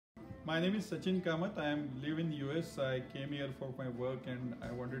My name is Sachin Kamath. I live in US. I came here for my work and I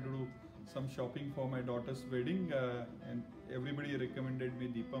wanted to do some shopping for my daughter's wedding and everybody recommended me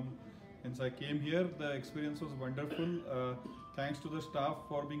Deepam. And so I came here. The experience was wonderful. Thanks to the staff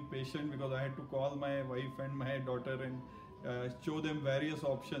for being patient because I had to call my wife and my daughter and show them various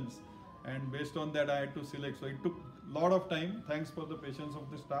options. And based on that I had to select. So it took a lot of time. Thanks for the patience of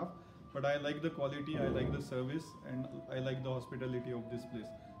the staff. But I like the quality, I like the service and I like the hospitality of this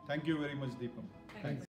place. Thank you very much, Deepam. Thanks.